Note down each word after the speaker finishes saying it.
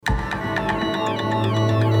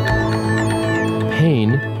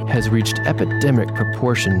has reached epidemic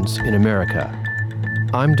proportions in America.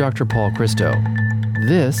 I'm Dr. Paul Christo.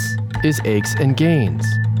 This is Aches and Gains.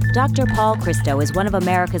 Dr. Paul Christo is one of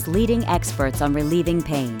America's leading experts on relieving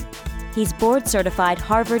pain. He's board-certified,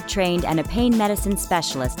 Harvard-trained, and a pain medicine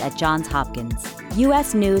specialist at Johns Hopkins.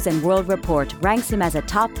 U.S. News & World Report ranks him as a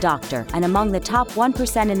top doctor and among the top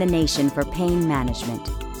 1% in the nation for pain management.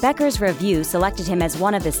 Becker's Review selected him as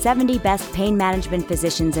one of the 70 best pain management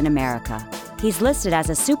physicians in America. He's listed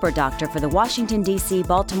as a super doctor for the Washington, D.C.,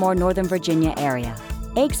 Baltimore, Northern Virginia area.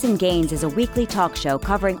 Aches and Gains is a weekly talk show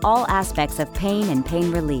covering all aspects of pain and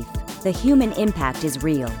pain relief. The human impact is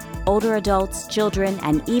real. Older adults, children,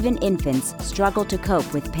 and even infants struggle to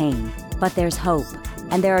cope with pain. But there's hope,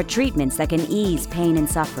 and there are treatments that can ease pain and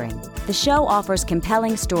suffering. The show offers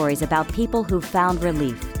compelling stories about people who've found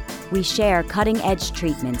relief. We share cutting-edge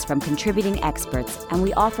treatments from contributing experts, and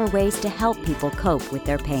we offer ways to help people cope with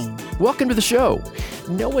their pain. Welcome to the show.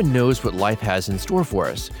 No one knows what life has in store for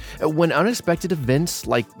us. When unexpected events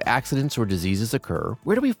like accidents or diseases occur,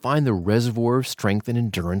 where do we find the reservoir of strength and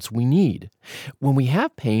endurance we need? When we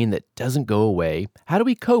have pain that doesn't go away, how do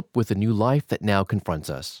we cope with the new life that now confronts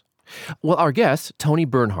us? Well, our guest, Toni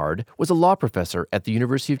Bernhard, was a law professor at the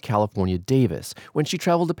University of California, Davis, when she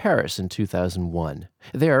traveled to Paris in 2001.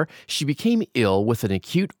 There, she became ill with an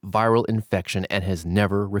acute viral infection and has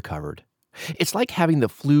never recovered. It's like having the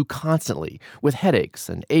flu constantly, with headaches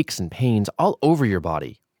and aches and pains all over your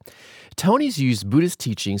body. Toni's used Buddhist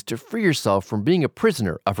teachings to free herself from being a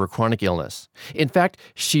prisoner of her chronic illness. In fact,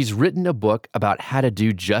 she's written a book about how to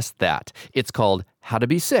do just that. It's called How to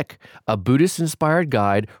Be Sick, a Buddhist-inspired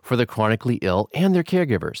guide for the chronically ill and their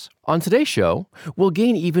caregivers. On today's show, we'll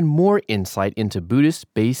gain even more insight into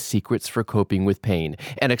Buddhist-based secrets for coping with pain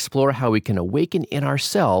and explore how we can awaken in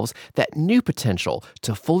ourselves that new potential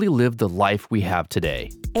to fully live the life we have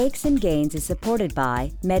today. Aches and Gains is supported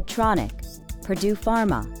by Medtronic, Purdue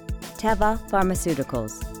Pharma, Teva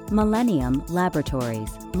Pharmaceuticals, Millennium Laboratories,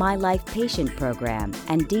 My Life Patient Program,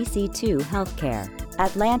 and DC2 Healthcare,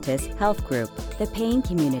 Atlantis Health Group, The Pain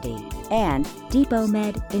Community, and Depot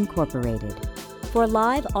Med Incorporated. For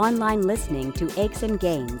live online listening to Aches and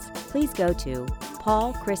Gains, please go to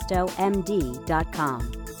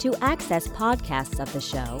paulchristomd.com. To access podcasts of the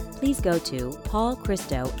show, please go to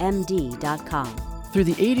paulchristomd.com. Through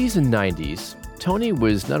the 80s and 90s, Toni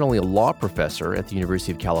was not only a law professor at the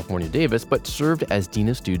University of California, Davis, but served as dean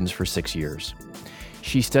of students for 6 years.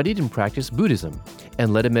 She studied and practiced Buddhism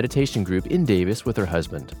and led a meditation group in Davis with her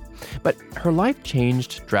husband. But her life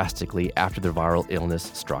changed drastically after the viral illness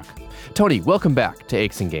struck. Toni, welcome back to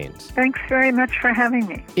Aches and Gains. Thanks very much for having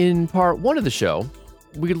me. In part one of the show,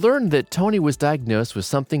 we learned that Toni was diagnosed with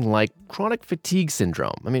something like chronic fatigue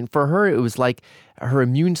syndrome. I mean, for her, it was like her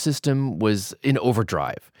immune system was in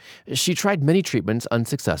overdrive. She tried many treatments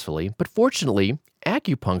unsuccessfully, but fortunately,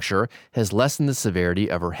 acupuncture has lessened the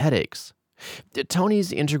severity of her headaches.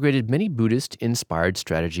 Toni's integrated many Buddhist-inspired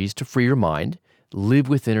strategies to free her mind, live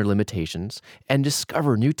within her limitations, and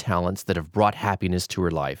discover new talents that have brought happiness to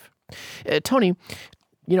her life. Toni,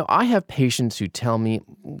 I have patients who tell me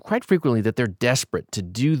quite frequently that they're desperate to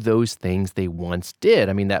do those things they once did.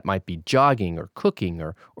 I mean, that might be jogging or cooking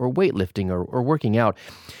or weightlifting or working out.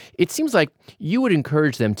 It seems like you would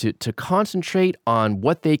encourage them to concentrate on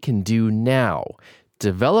what they can do now,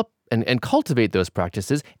 develop and cultivate those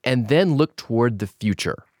practices, and then look toward the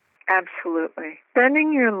future. Absolutely.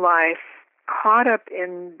 Spending your life caught up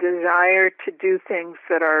in desire to do things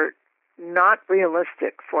that are not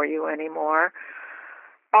realistic for you anymore,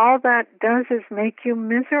 all that does is make you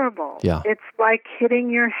miserable. Yeah. It's like hitting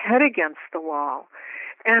your head against the wall.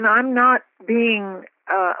 And I'm not being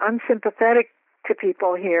unsympathetic to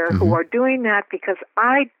people here who are doing that, because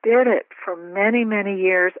I did it for many, many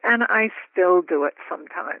years, and I still do it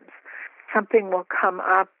sometimes. Something will come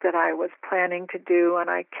up that I was planning to do and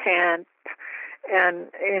I can't, and,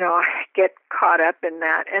 I get caught up in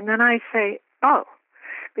that. And then I say, oh,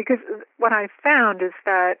 because what I found is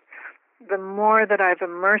that the more that I've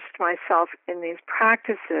immersed myself in these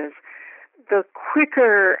practices, the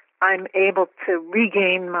quicker I'm able to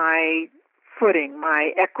regain my footing,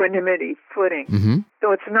 my equanimity footing. Mm-hmm.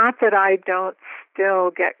 So it's not that I don't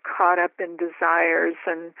still get caught up in desires.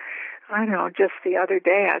 And I don't know, just the other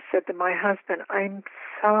day I said to my husband, I'm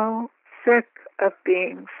so sick of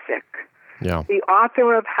being sick. Yeah. The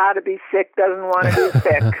author of How to Be Sick doesn't want to be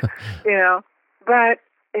sick, But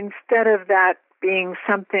instead of that being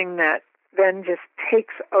something that then just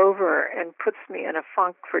takes over and puts me in a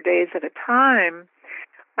funk for days at a time,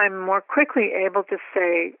 I'm more quickly able to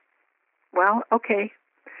say, well, okay,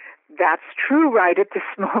 that's true right at this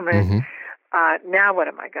moment, now what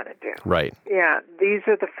am I going to do? Right. Yeah, these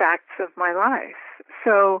are the facts of my life.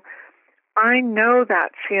 So I know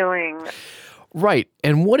that feeling. Right.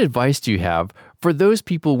 And what advice do you have for those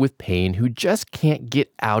people with pain who just can't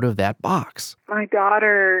get out of that box? My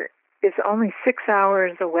daughter is only 6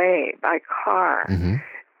 hours away by car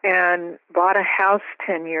and bought a house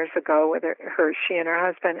 10 years ago with she and her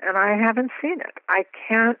husband, and I haven't seen it. I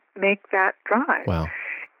can't make that drive. Wow.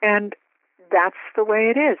 And that's the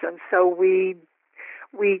way it is. And so we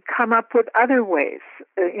come up with other ways.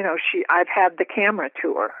 I've had the camera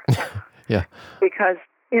tour. Yeah. Because,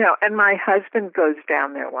 and my husband goes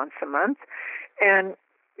down there once a month, and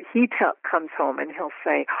he comes home and he'll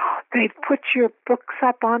say, they've put your books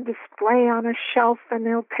up on display on a shelf, and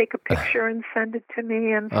they'll take a picture and send it to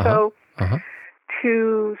me. And so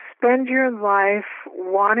to spend your life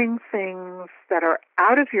wanting things that are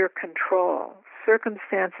out of your control,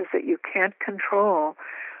 circumstances that you can't control,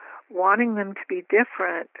 wanting them to be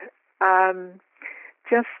different,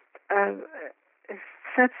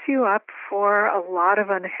 sets you up for a lot of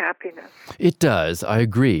unhappiness. It does. I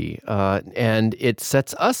agree. And it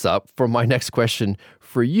sets us up for my next question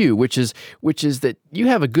for you, which is that you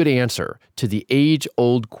have a good answer to the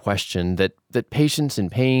age-old question that patients in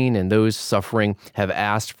pain and those suffering have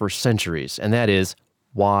asked for centuries, and that is,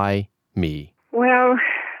 why me? Well,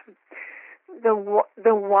 the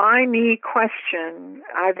why me question,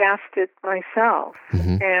 I've asked it myself,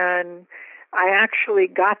 and I actually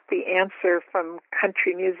got the answer from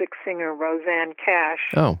country music singer Roseanne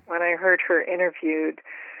Cash when I heard her interviewed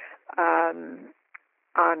on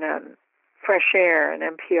Fresh Air, an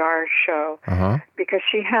NPR show, because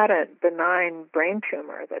she had a benign brain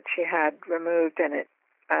tumor that she had removed, and it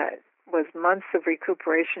was months of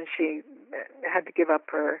recuperation. She had to give up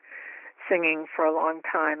her singing for a long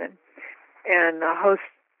time, and the host,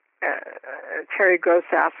 Terry Gross,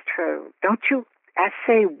 asked her, "Don't you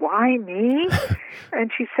say, why me?"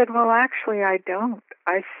 And she said, well, actually, I don't.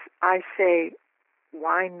 I say,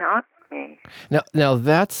 why not me? Now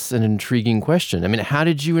that's an intriguing question. I mean, how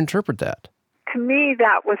did you interpret that? To me,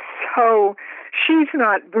 that was so, she's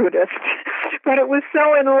not Buddhist, but it was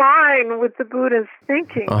so in line with the Buddha's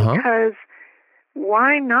thinking, because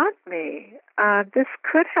why not me? This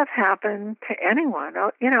could have happened to anyone.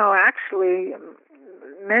 Actually,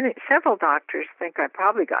 several doctors think I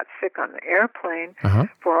probably got sick on the airplane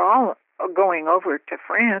for all going over to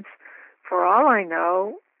France. For all I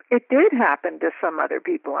know, it did happen to some other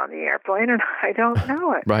people on the airplane, and I don't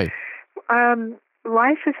know it. Right.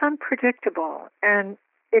 Life is unpredictable, and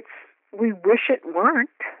we wish it weren't,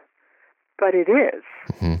 but it is.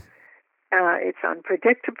 It's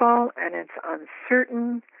unpredictable, and it's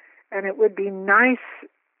uncertain, and it would be nice.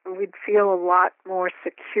 We'd feel a lot more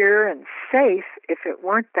secure and safe if it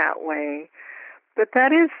weren't that way, but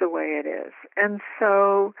that is the way it is. And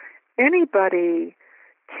so anybody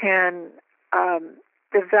can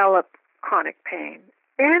develop chronic pain.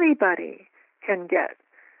 Anybody can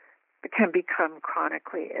become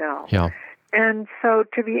chronically ill. Yeah. And so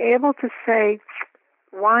to be able to say,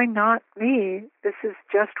 why not me? This is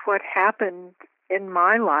just what happened in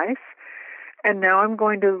my life. And now I'm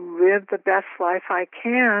going to live the best life I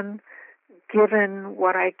can, given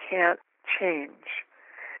what I can't change.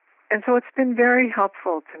 And so it's been very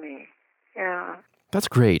helpful to me. Yeah. That's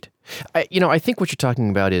great. I think what you're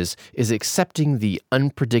talking about is accepting the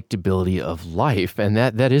unpredictability of life, and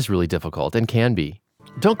that is really difficult and can be.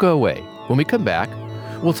 Don't go away. When we come back,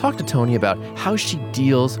 we'll talk to Toni about how she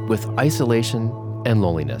deals with isolation and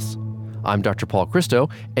loneliness. I'm Dr. Paul Christo,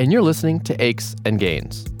 and you're listening to Aches and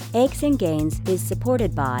Gains. Aches and Gains is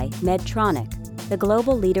supported by Medtronic, the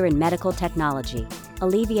global leader in medical technology,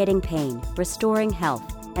 alleviating pain, restoring health,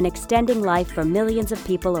 and extending life for millions of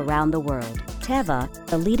people around the world. Teva,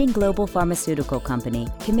 the leading global pharmaceutical company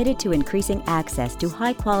committed to increasing access to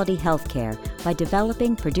high-quality healthcare by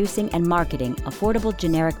developing, producing, and marketing affordable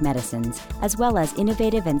generic medicines, as well as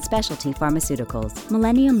innovative and specialty pharmaceuticals.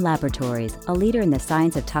 Millennium Laboratories, a leader in the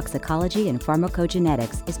science of toxicology and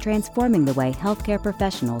pharmacogenetics, is transforming the way healthcare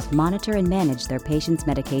professionals monitor and manage their patients'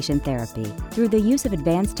 medication therapy. Through the use of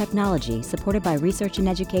advanced technology supported by research and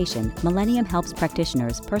education, Millennium helps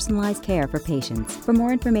practitioners personalize care for patients. For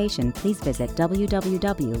more information, please visit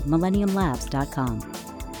www.millenniumlabs.com.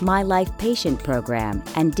 My Life Patient Program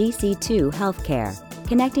and DC2 Healthcare,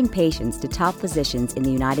 connecting patients to top physicians in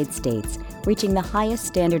the United States, reaching the highest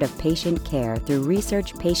standard of patient care through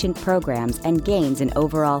research, patient programs, and gains in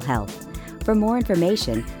overall health. For more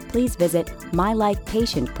information, please visit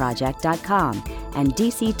mylifepatientproject.com and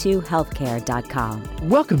dc2healthcare.com.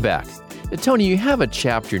 Welcome back. Toni, you have a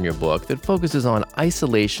chapter in your book that focuses on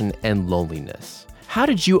isolation and loneliness. How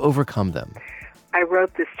did you overcome them? I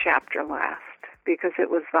wrote this chapter last because it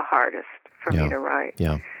was the hardest for me to write.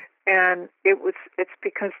 Yeah. And it's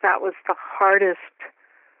because that was the hardest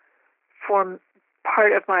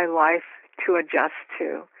part of my life to adjust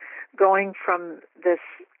to. Going from this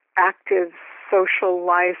active social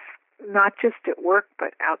life, not just at work,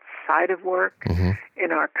 but outside of work,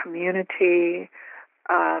 in our community,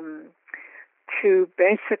 to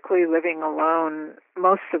basically living alone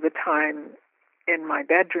most of the time in my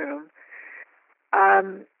bedroom.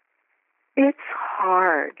 It's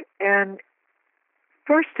hard. And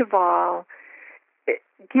first of all,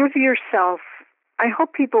 give yourself, I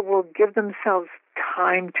hope people will give themselves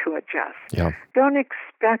time to adjust. Yeah. Don't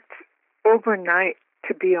expect overnight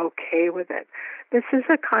to be okay with it. This is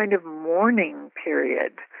a kind of mourning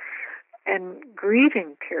period and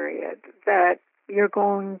grieving period that you're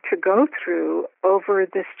going to go through over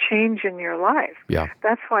this change in your life. Yeah.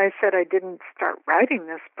 That's why I said I didn't start writing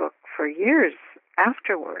this book for years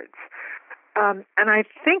afterwards. And I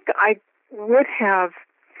think I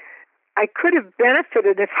could have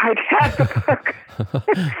benefited if I'd had the book.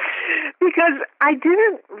 Because I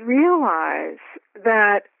didn't realize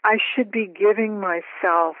that I should be giving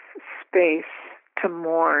myself space to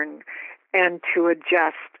mourn and to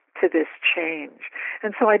adjust to this change.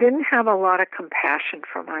 And so I didn't have a lot of compassion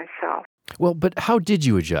for myself. Well, but how did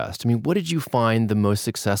you adjust? I mean, what did you find the most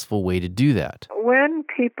successful way to do that? When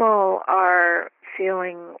people are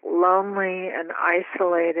feeling lonely and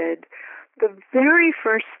isolated, the very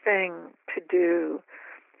first thing to do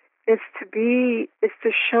is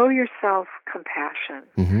to show yourself compassion.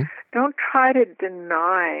 Mm-hmm. Don't try to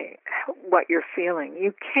deny what you're feeling.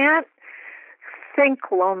 You can't think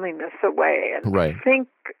loneliness away and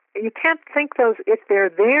you can't think those, if they're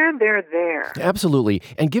there, they're there. Absolutely.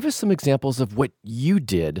 And give us some examples of what you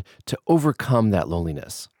did to overcome that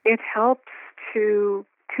loneliness. It helps to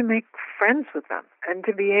make friends with them and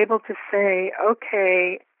to be able to say,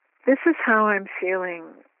 okay, this is how I'm feeling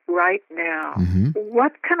right now. Mm-hmm.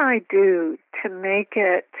 What can I do to make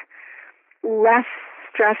it less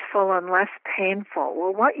stressful and less painful?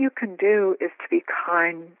 Well, what you can do is to be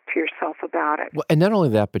kind to yourself about it. Well, and not only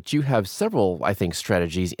that, but you have several, I think,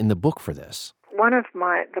 strategies in the book for this. One of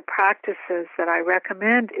the practices that I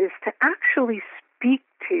recommend is to actually speak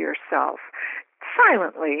to yourself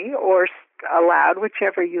silently or aloud,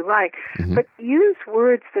 whichever you like, but use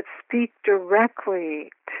words that speak directly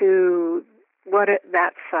to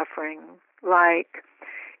that suffering. Like,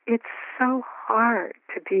 it's so hard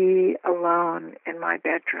to be alone in my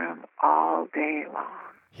bedroom all day long.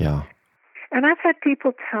 Yeah. And I've had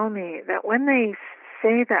people tell me that when they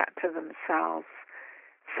say that to themselves,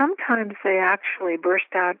 sometimes they actually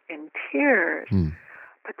burst out in tears,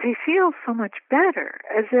 but they feel so much better,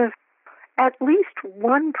 as if at least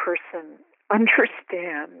one person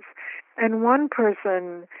understands, and one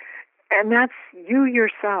person, and that's you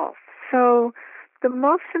yourself. So the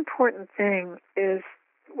most important thing is,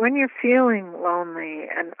 when you're feeling lonely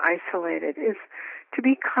and isolated, is to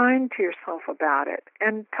be kind to yourself about it,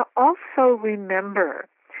 and to also remember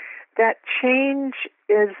that change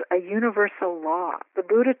is a universal law. The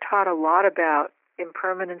Buddha taught a lot about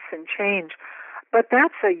impermanence and change, but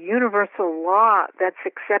that's a universal law that's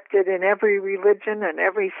accepted in every religion and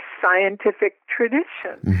every scientific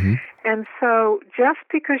tradition. Mm-hmm. And so just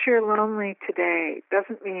because you're lonely today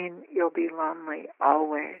doesn't mean you'll be lonely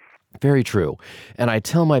always. Very true. And I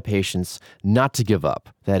tell my patients not to give up.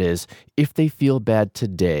 That is, if they feel bad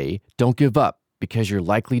today, don't give up, because you're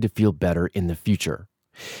likely to feel better in the future.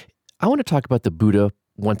 I want to talk about the Buddha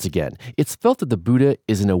once again. It's felt that the Buddha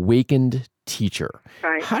is an awakened teacher.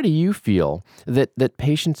 Right. How do you feel that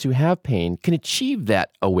patients who have pain can achieve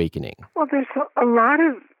that awakening? Well, there's a lot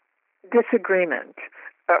of disagreement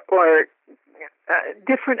or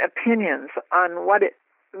different opinions on what it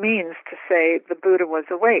means to say the Buddha was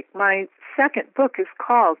awake. My second book is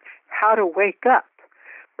called How to Wake Up,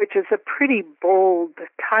 which is a pretty bold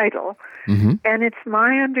title, and it's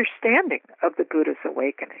my understanding of the Buddha's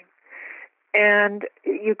awakening. And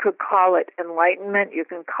you could call it enlightenment, you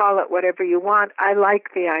can call it whatever you want. I like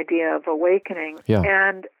the idea of awakening. Yeah.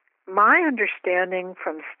 And my understanding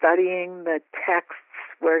from studying the texts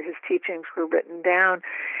where his teachings were written down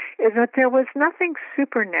is that there was nothing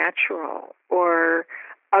supernatural or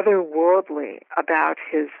otherworldly about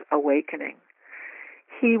his awakening.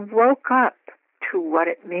 He woke up to what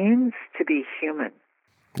it means to be human.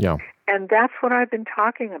 Yeah. And that's what I've been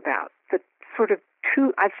talking about, the sort of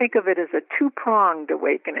I think of it as a two-pronged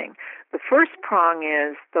awakening. The first prong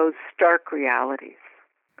is those stark realities.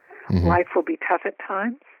 Life will be tough at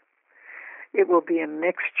times. It will be a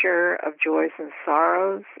mixture of joys and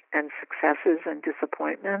sorrows and successes and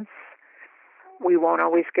disappointments. We won't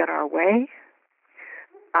always get our way.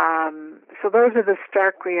 So those are the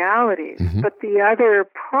stark realities. Mm-hmm. But the other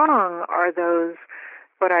prong are those,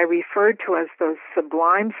 what I referred to as those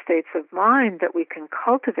sublime states of mind that we can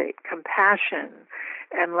cultivate: compassion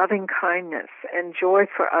and loving kindness and joy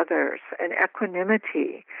for others and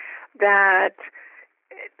equanimity, that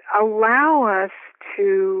allow us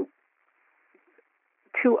to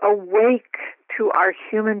awake to our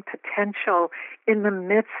human potential in the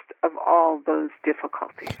midst of all those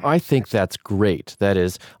difficulties. I think that's great. That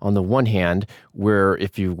is, on the one hand, we're,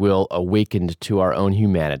 if you will, awakened to our own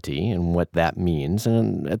humanity and what that means.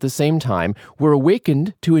 And at the same time, we're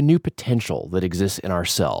awakened to a new potential that exists in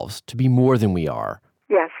ourselves to be more than we are.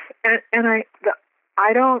 Yes, and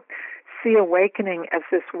I don't see awakening as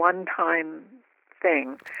this one-time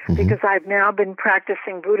thing, Mm-hmm. because I've now been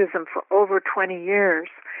practicing Buddhism for over 20 years,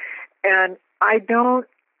 and I don't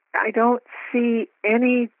see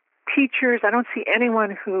any teachers, I don't see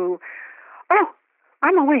anyone who, oh,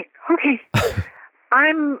 I'm awake, okay.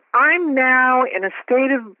 I'm now in a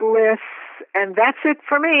state of bliss, and that's it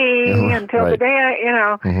for me until right. the day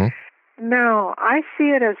Mm-hmm. No, I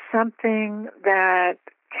see it as something that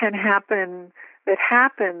can happen, that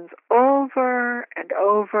happens over and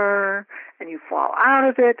over, and you fall out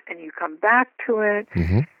of it, and you come back to it,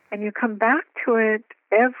 Mm-hmm. and you come back to it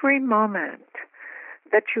every moment,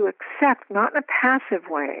 that you accept, not in a passive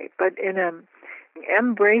way, but in an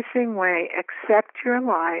embracing way, accept your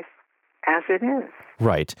life as it is.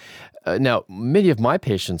 Right. Now, many of my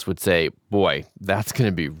patients would say, boy, that's going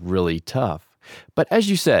to be really tough. But as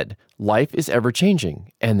you said, life is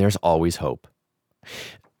ever-changing, and there's always hope.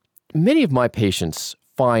 Many of my patients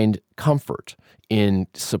find comfort in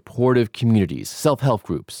supportive communities, self-help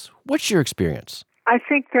groups. What's your experience? I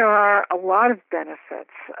think there are a lot of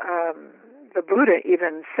benefits. The Buddha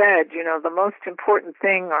even said, the most important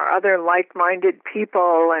thing are other like-minded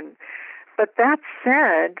people. But that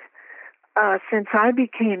said, since I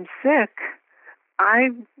became sick,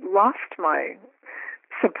 I lost my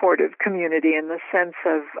supportive community in the sense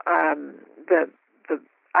of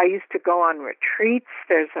I used to go on retreats.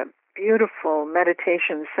 There's a beautiful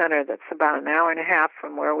meditation center that's about an hour and a half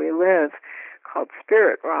from where we live called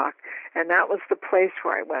Spirit Rock, and that was the place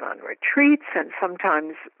where I went on retreats, and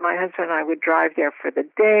sometimes my husband and I would drive there for the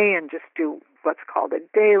day and just do what's called a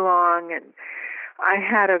day long, and I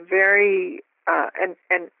had a very and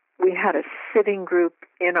we had a sitting group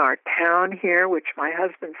in our town here, which my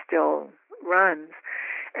husband still runs.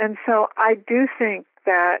 And so I do think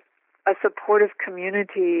that a supportive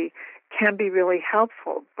community can be really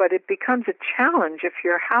helpful, but it becomes a challenge if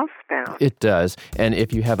you're housebound. It does, and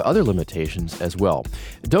if you have other limitations as well.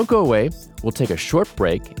 Don't go away. We'll take a short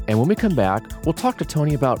break, and when we come back, we'll talk to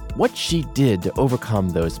Toni about what she did to overcome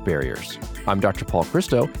those barriers. I'm Dr. Paul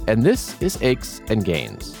Christo, and this is Aches and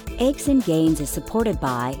Gains. Aches and Gains is supported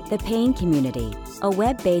by The Pain Community, a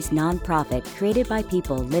web-based nonprofit created by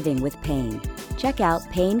people living with pain. Check out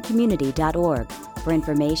paincommunity.org for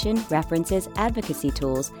information, references, advocacy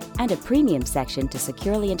tools, and a premium section to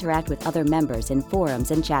securely interact with other members in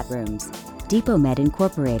forums and chat rooms. DepotMed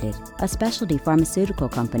Incorporated, a specialty pharmaceutical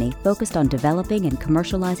company focused on developing and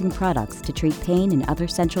commercializing products to treat pain and other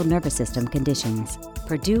central nervous system conditions.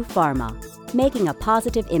 Purdue Pharma, making a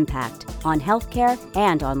positive impact on healthcare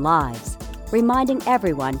and on lives, reminding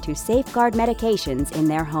everyone to safeguard medications in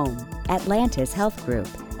their home. Atlantis Health Group.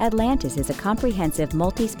 Atlantis is a comprehensive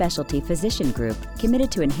multi-specialty physician group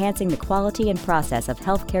committed to enhancing the quality and process of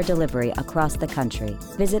healthcare delivery across the country.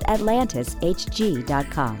 Visit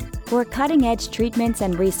AtlantisHG.com. For cutting-edge treatments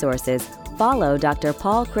and resources, follow Dr.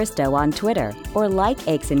 Paul Christo on Twitter or like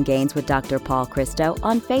Aches and Gains with Dr. Paul Christo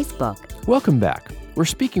on Facebook. Welcome back. We're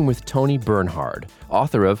speaking with Toni Bernhard,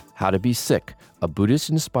 author of How to Be Sick, a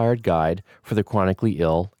Buddhist-inspired guide for the chronically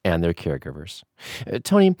ill and their caregivers.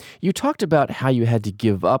 Toni, you talked about how you had to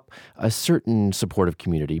give up a certain supportive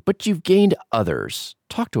community, but you've gained others.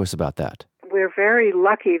 Talk to us about that. We're very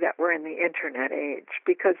lucky that we're in the internet age,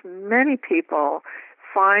 because many people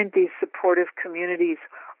find these supportive communities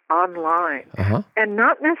online, and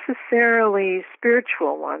not necessarily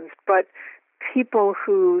spiritual ones, but people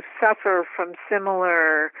who suffer from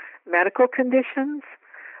similar medical conditions.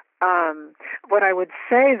 What I would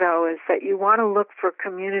say, though, is that you want to look for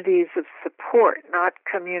communities of support, not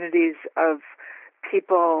communities of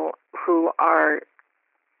people who are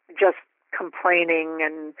just complaining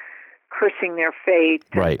and cursing their fate.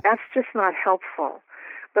 Right. That's just not helpful.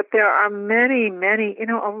 But there are many,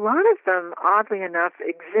 a lot of them, oddly enough,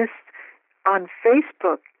 exist on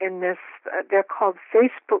Facebook in this, they're called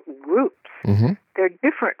Facebook groups. Mm-hmm. They're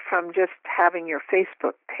different from just having your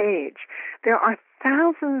Facebook page. There are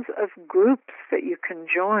thousands of groups that you can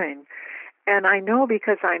join. And I know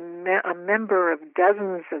because I'm a member of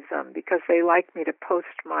dozens of them, because they like me to post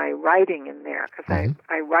my writing in there, because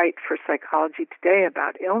I write for Psychology Today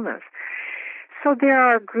about illness. So there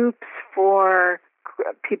are groups for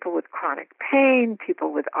people with chronic pain,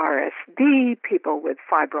 people with RSD, people with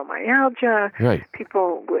fibromyalgia, right.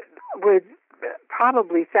 people with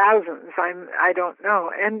probably thousands. I don't know.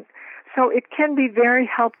 And so it can be very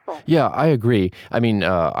helpful. Yeah, I agree. I mean,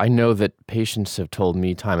 I know that patients have told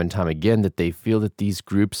me time and time again that they feel that these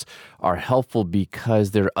groups are helpful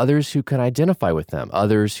because there are others who can identify with them,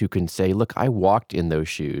 others who can say, look, I walked in those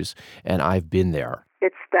shoes and I've been there.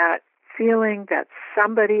 It's that feeling that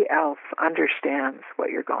somebody else understands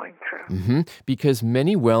what you're going through. Mm-hmm. Because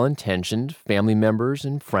many well-intentioned family members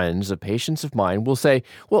and friends of patients of mine will say,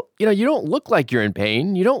 well, you don't look like you're in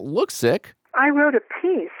pain. You don't look sick. I wrote a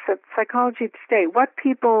piece at Psychology Today, what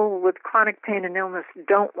people with chronic pain and illness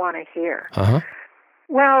don't want to hear. Uh-huh.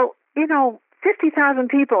 Well, 50,000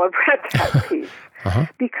 people have read that piece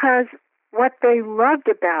because what they loved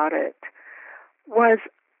about it was,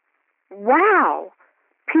 wow,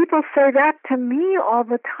 people say that to me all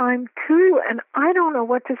the time too, and I don't know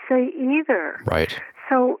what to say either. Right.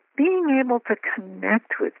 So being able to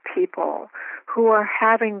connect with people who are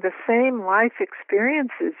having the same life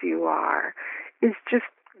experiences you are is just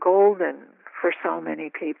golden for so many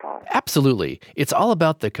people. Absolutely. It's all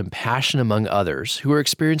about the compassion among others who are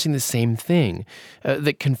experiencing the same thing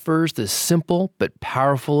that confers the simple but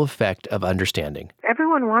powerful effect of understanding.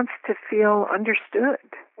 Everyone wants to feel understood.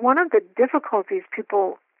 One of the difficulties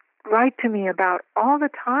people write to me about all the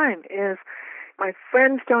time is my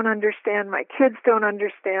friends don't understand, my kids don't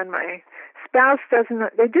understand, my spouse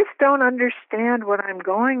doesn't, they just don't understand what I'm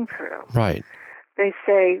going through. Right. They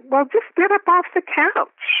say, well, just get up off the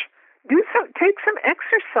couch. Take some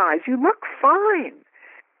exercise. You look fine.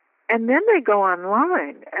 And then they go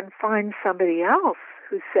online and find somebody else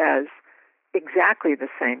who says exactly the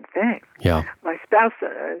same thing. Yeah. My spouse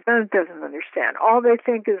doesn't understand. All they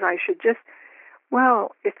think is I should just,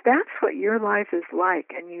 well, if that's what your life is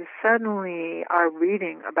like and you suddenly are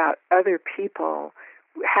reading about other people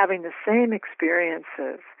having the same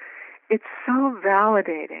experiences, it's so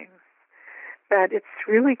validating that it's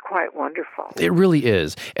really quite wonderful. It really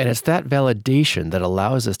is. And it's that validation that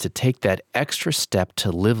allows us to take that extra step to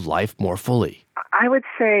live life more fully. I would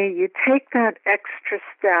say you take that extra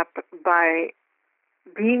step by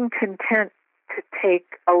being content to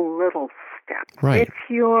take a little step. Right. If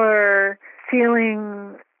you're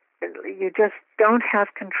feeling you just don't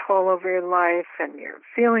have control over your life and you're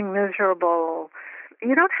feeling miserable,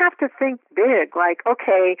 you don't have to think big, like,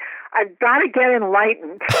 okay, I've got to get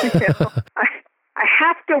enlightened. I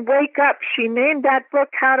have to wake up. She named that book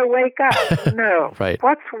How to Wake Up. No. Right.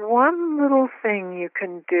 What's one little thing you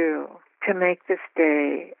can do to make this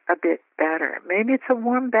day a bit better? Maybe it's a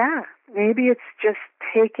warm bath. Maybe it's just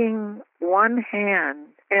taking one hand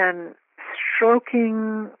and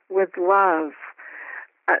stroking with love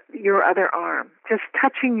your other arm, just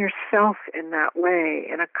touching yourself in that way,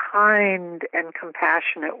 in a kind and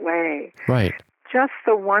compassionate way. Right. Just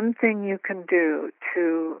the one thing you can do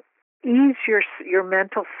to ease your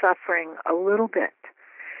mental suffering a little bit.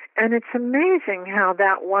 And it's amazing how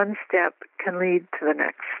that one step can lead to the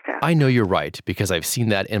next step. I know you're right because I've seen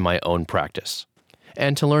that in my own practice.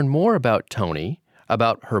 And to learn more about Toni,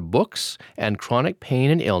 about her books and chronic pain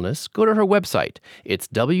and illness, go to her website. It's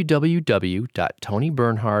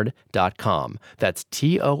www.tonibernhard.com. That's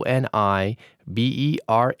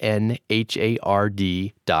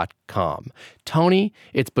ToniBernhard.com. Toni,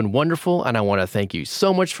 it's been wonderful, and I want to thank you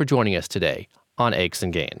so much for joining us today on Aches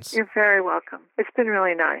and Gains. You're very welcome. It's been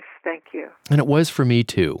really nice. Thank you. And it was for me,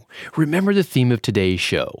 too. Remember the theme of today's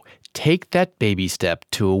show. Take that baby step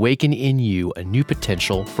to awaken in you a new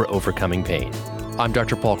potential for overcoming pain. I'm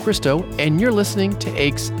Dr. Paul Christo, and you're listening to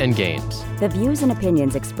Aches and Gains. The views and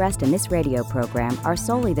opinions expressed in this radio program are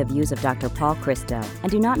solely the views of Dr. Paul Christo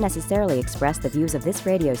and do not necessarily express the views of this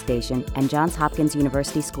radio station and Johns Hopkins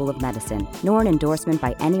University School of Medicine, nor an endorsement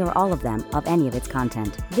by any or all of them of any of its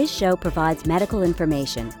content. This show provides medical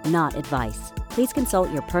information, not advice. Please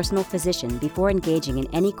consult your personal physician before engaging in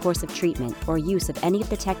any course of treatment or use of any of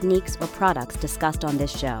the techniques or products discussed on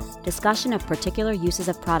this show. Discussion of particular uses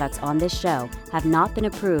of products on this show have not been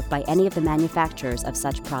approved by any of the manufacturers of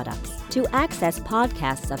such products. To access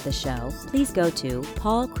podcasts of the show, please go to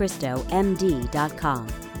paulchristomd.com.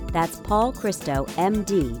 That's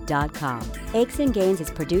paulchristomd.com. Aches and Gains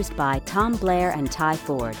is produced by Tom Blair and Ty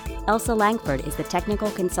Ford. Elsa Langford is the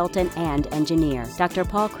technical consultant and engineer. Dr.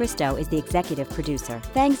 Paul Christo is the executive producer.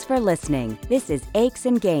 Thanks for listening. This is Aches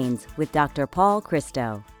and Gains with Dr. Paul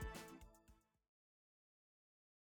Christo.